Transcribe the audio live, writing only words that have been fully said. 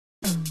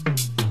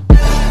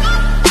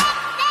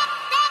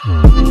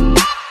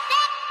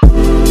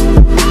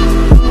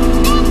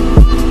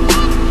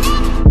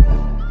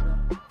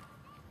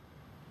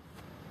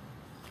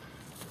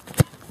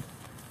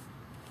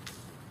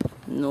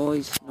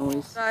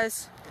Nice.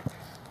 Guys,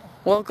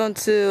 welcome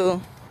to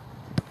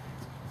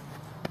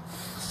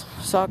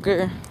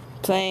soccer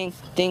playing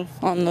thing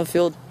on the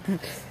field.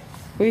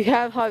 We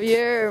have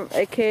Javier,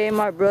 aka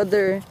my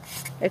brother,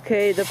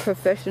 aka the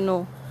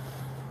professional.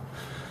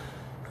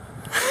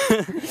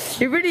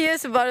 He really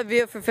is about to be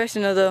a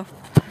professional though.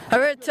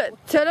 Alright,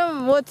 tell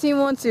him what team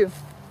wants you.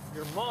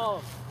 Your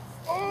mom.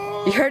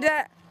 Oh. You heard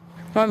that?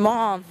 My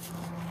mom.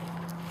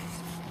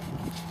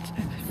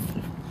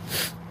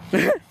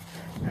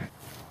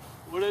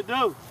 What'd it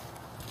do?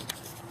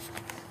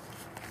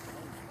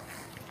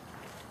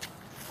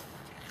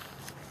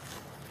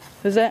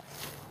 Who's that?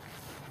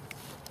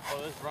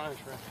 Oh, that's Ryan's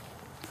friend.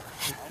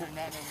 I do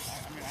not know.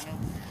 I know.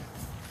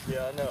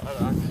 Yeah, I know.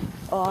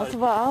 Oh, I was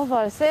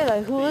about to say,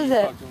 like, who is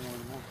that? How the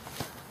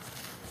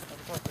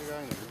fuck they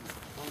got in there?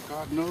 Oh,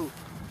 God, no.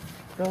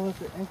 Bro, look,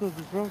 the ankles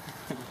is broken.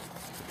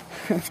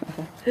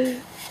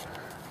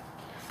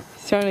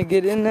 He's trying to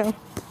get in now.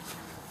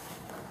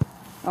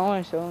 I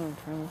want to show him in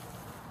camera.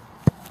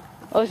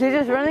 Oh, is he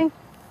just running?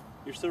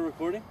 You're still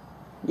recording?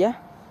 Yeah.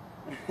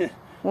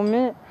 1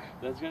 minute.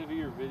 That's gonna be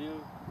your video?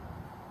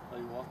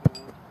 Like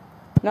walking around?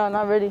 No,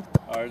 not ready.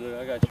 Alright, look,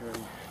 I got you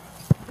ready.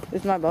 This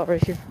is my ball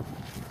right here.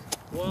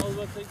 Well, I was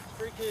about to take this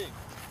free kick.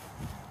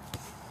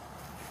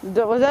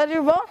 Was that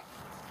your ball? Oh,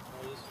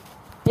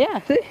 this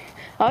Yeah, see?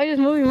 I was just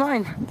moving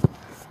mine.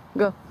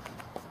 Go.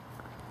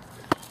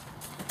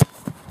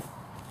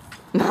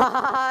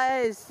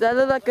 Nice! That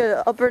looked like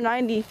an upper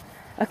 90.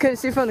 I couldn't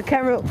see from the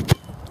camera.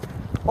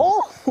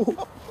 Oh!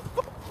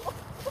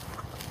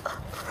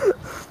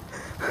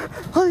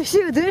 Holy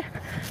shit, dude!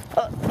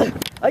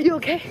 Are you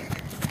okay?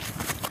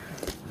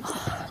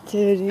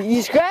 Dude,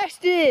 you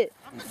scratched it!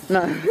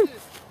 No.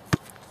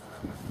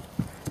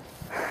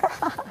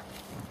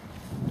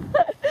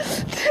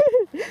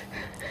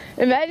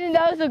 Imagine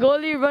that was the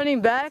goalie running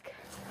back,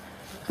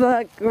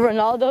 like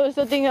Ronaldo or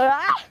something.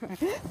 Ah!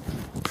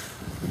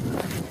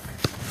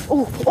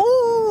 Oh!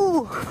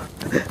 Oh!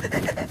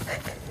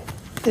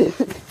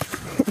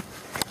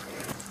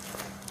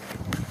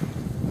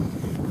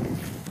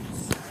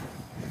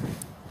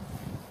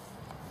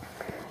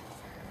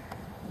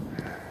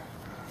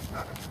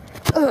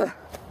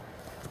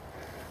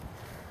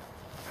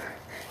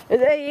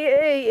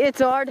 Hey,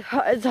 it's hard.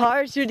 It's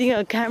hard shooting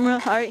a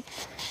camera. Alright,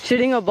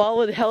 shooting a ball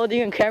with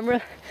holding a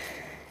camera.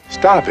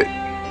 Stop it.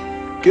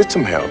 Get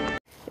some help.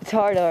 It's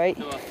hard, alright.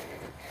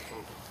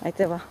 Right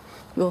there,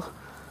 go.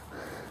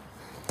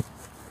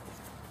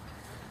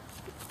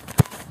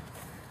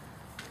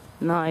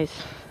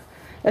 Nice.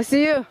 I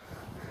see you.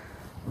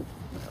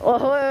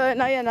 Oh, wait,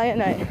 not yet.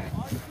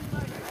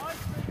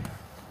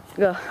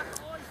 Go.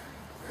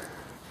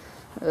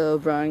 Oh,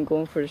 Brian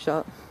going for the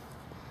shot.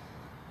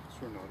 It's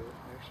Ronaldo,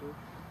 actually.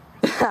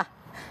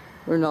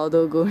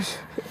 Ronaldo goes.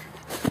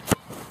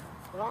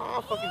 Oh,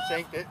 I fucking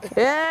shanked it.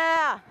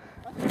 Yeah!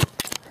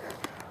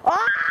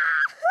 Ah!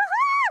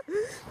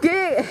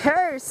 Get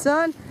hurt,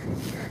 son.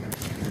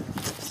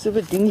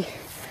 Stupid thingy.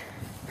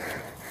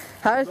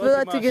 How does it feel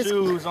like to get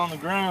shoes on the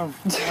ground.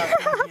 I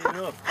couldn't get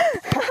up.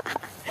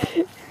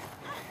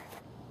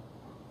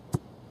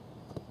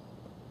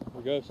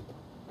 Here goes.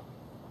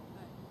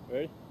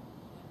 Ready?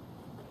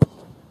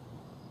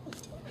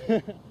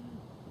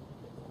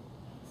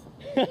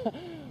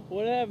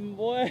 What happened,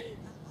 boy?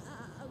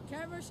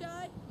 camera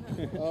shy?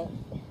 Oh.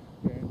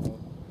 Okay, no.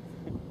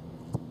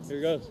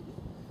 Here goes.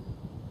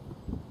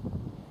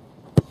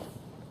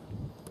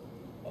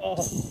 Oh.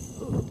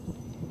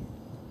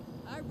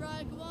 Alright,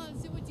 Brian, come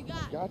on, see what you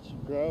got. Got you,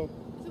 bro.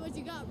 See what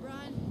you got,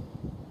 Brian.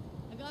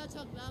 I gotta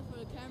talk loud for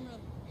the camera.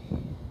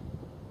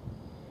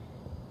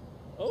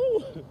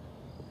 Oh.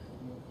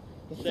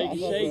 Shaky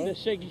Shake, the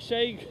shaky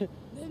shake.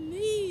 The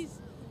knees.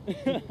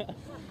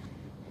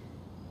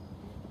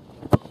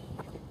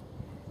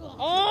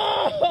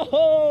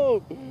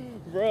 Oh,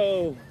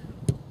 bro.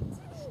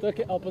 Stuck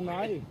it up a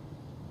 90.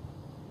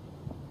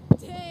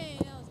 Dang,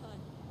 that was hard.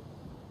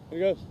 Here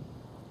goes.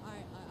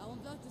 Alright, I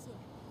won't block this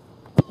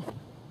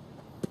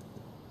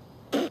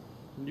one.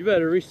 You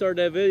better restart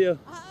that video.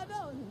 I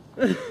know.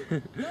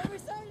 Don't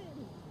restart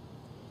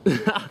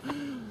it. I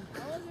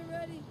wasn't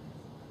ready.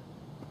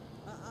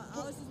 I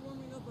was just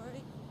warming up,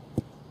 alright?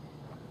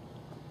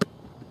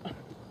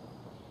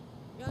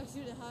 Gotta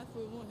shoot it high so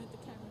it won't hit the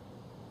camera.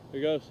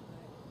 Here goes.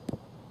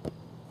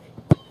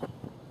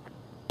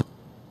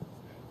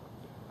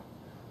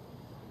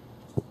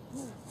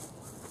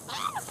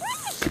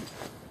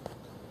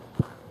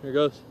 Here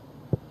goes.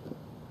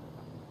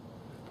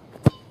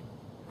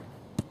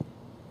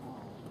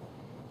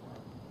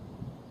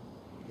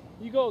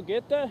 You go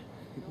get that?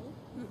 No.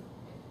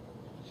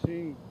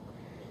 Shing.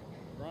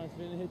 Brian's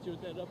finna hit you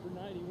with that upper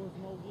 90 once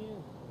more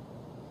again.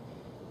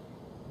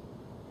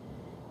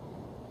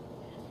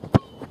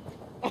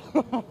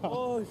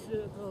 Oh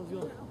shit, that was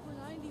good. Upper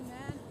 90,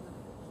 man.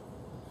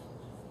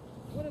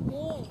 What a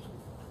goal.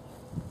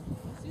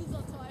 My shoes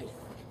are tight.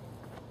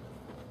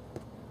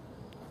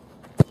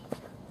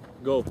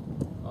 Go.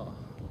 Oh.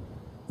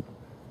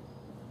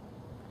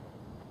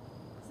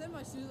 Said my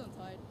shoes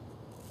untied.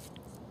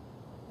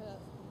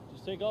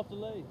 Just take off the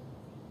lace.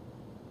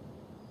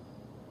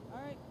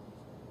 Alright.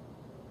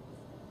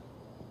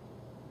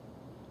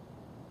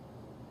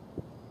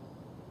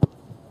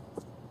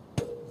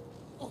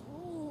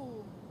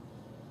 Oh,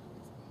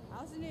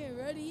 I wasn't even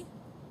ready.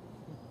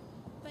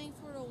 Thanks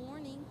for the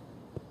warning.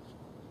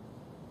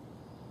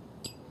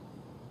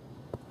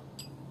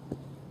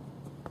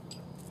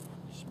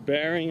 Just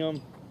burying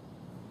them.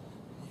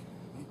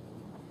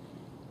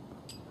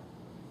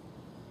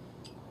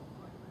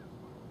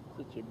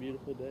 Such a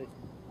beautiful day.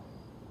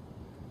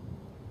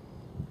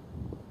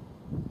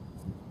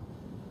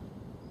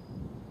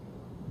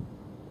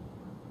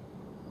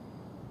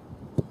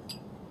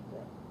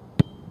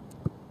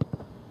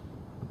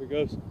 Here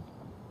goes.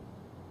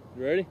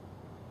 You ready?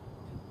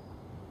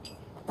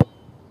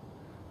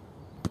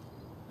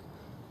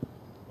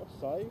 I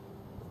saw you.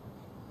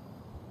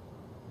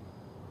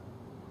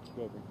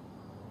 Go over.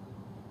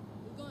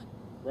 Who's going?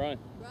 Brian.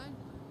 Brian?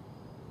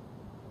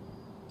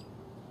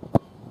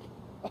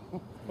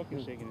 Fucking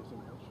shaking it so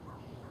much.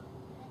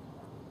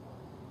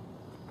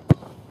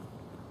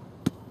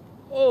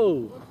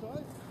 Oh!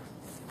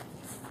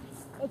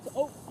 That's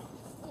oh!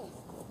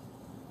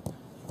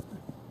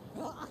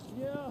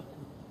 Yeah!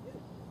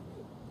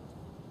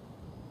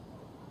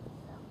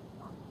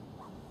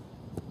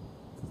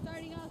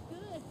 Starting off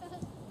good.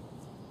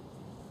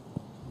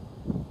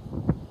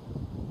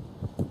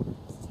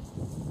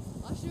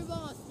 I should have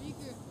bought my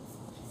speaker.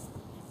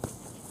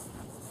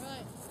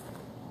 Right.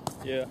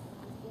 Yeah.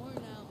 Four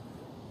now.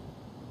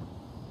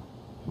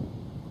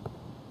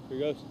 Here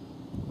goes.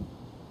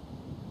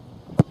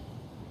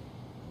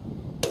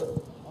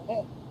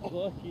 Oh!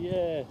 Lucky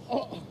ass.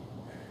 Oh.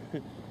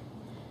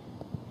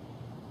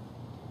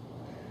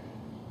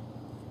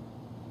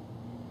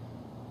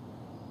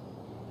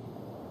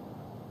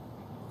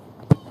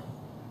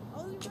 I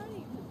wasn't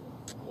ready.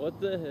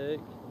 What the heck?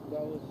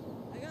 That was.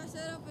 I got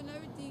set up and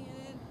everything, and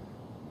then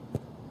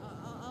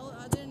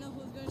I didn't know who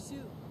was gonna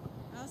shoot.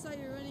 I saw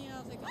you running, and I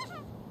was like,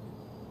 ah!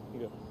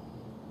 Here you go.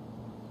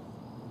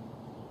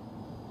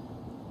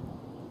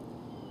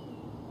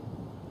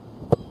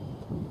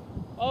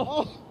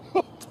 Oh!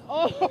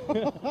 Oh!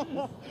 Come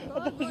on,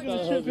 He's Bucky.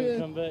 gonna chip in.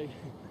 come back.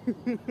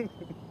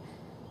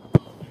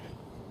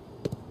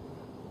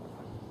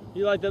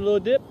 You like that little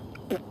dip?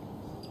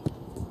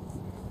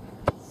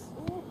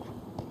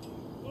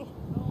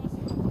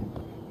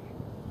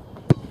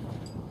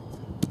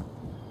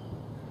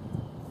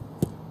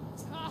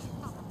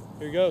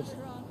 Here he goes.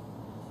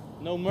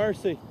 No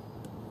mercy.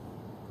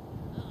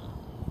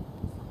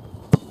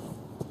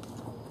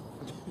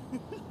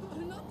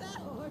 Not that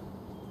hard.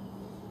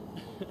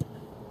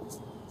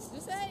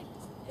 Just say,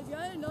 if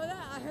y'all didn't know that,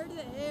 I heard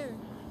the air.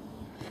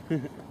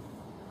 Here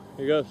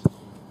he goes.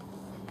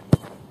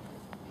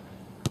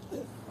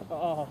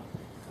 Oh.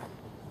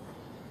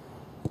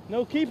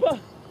 No keeper.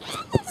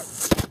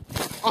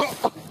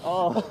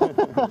 Oh.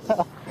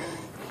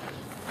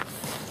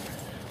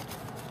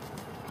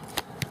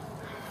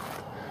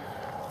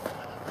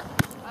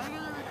 Are you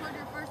gonna record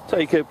your first?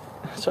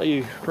 That's how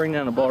you bring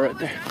down the ball right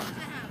there.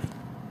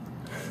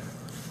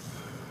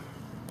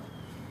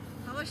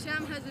 How much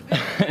time has it been?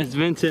 It's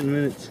been 10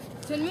 minutes.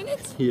 10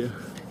 minutes? Yeah.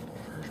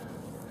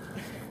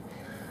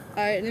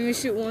 Alright, let me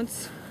shoot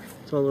once.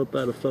 It's all up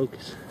out of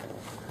focus.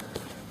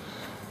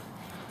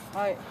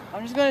 Alright,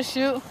 I'm just gonna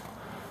shoot.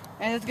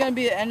 And it's gonna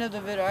be the end of the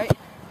video, alright?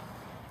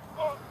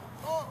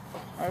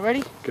 Alright,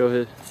 ready? Go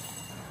ahead.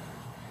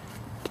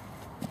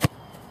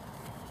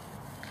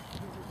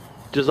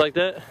 Just like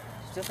that?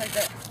 Just like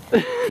that.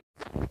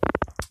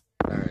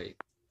 Alright.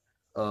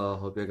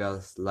 Hope you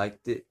guys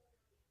liked it.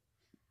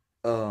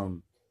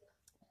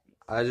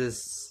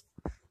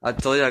 I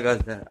told you guys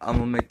that I'm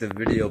gonna make the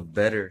video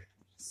better.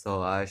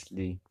 So I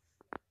think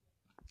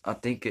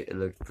it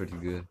looked pretty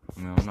good. I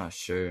mean, I'm not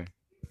sure.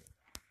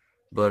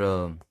 But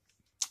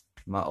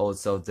my old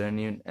self didn't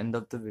even end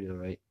up the video,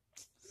 right?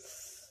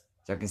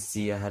 Y'all can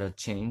see I had a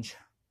change.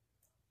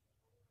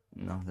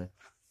 No,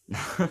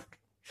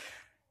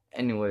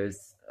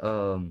 anyways,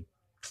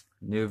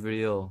 new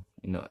video,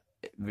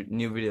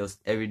 new videos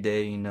every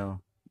day,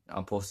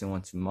 I'm posting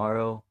one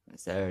tomorrow and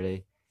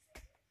Saturday.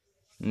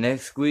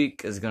 Next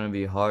week is gonna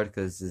be hard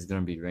because it's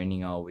gonna be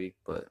raining all week,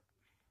 but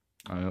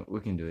we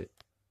can do it.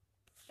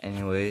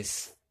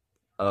 Anyways,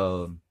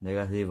 you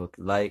guys leave a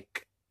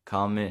like,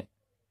 comment,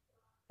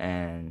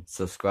 and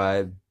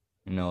subscribe.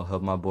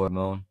 Help my boy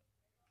Ramon.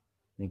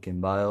 Link in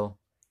bio.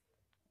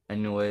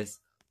 Anyways,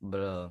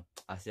 but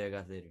I'll see you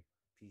guys later.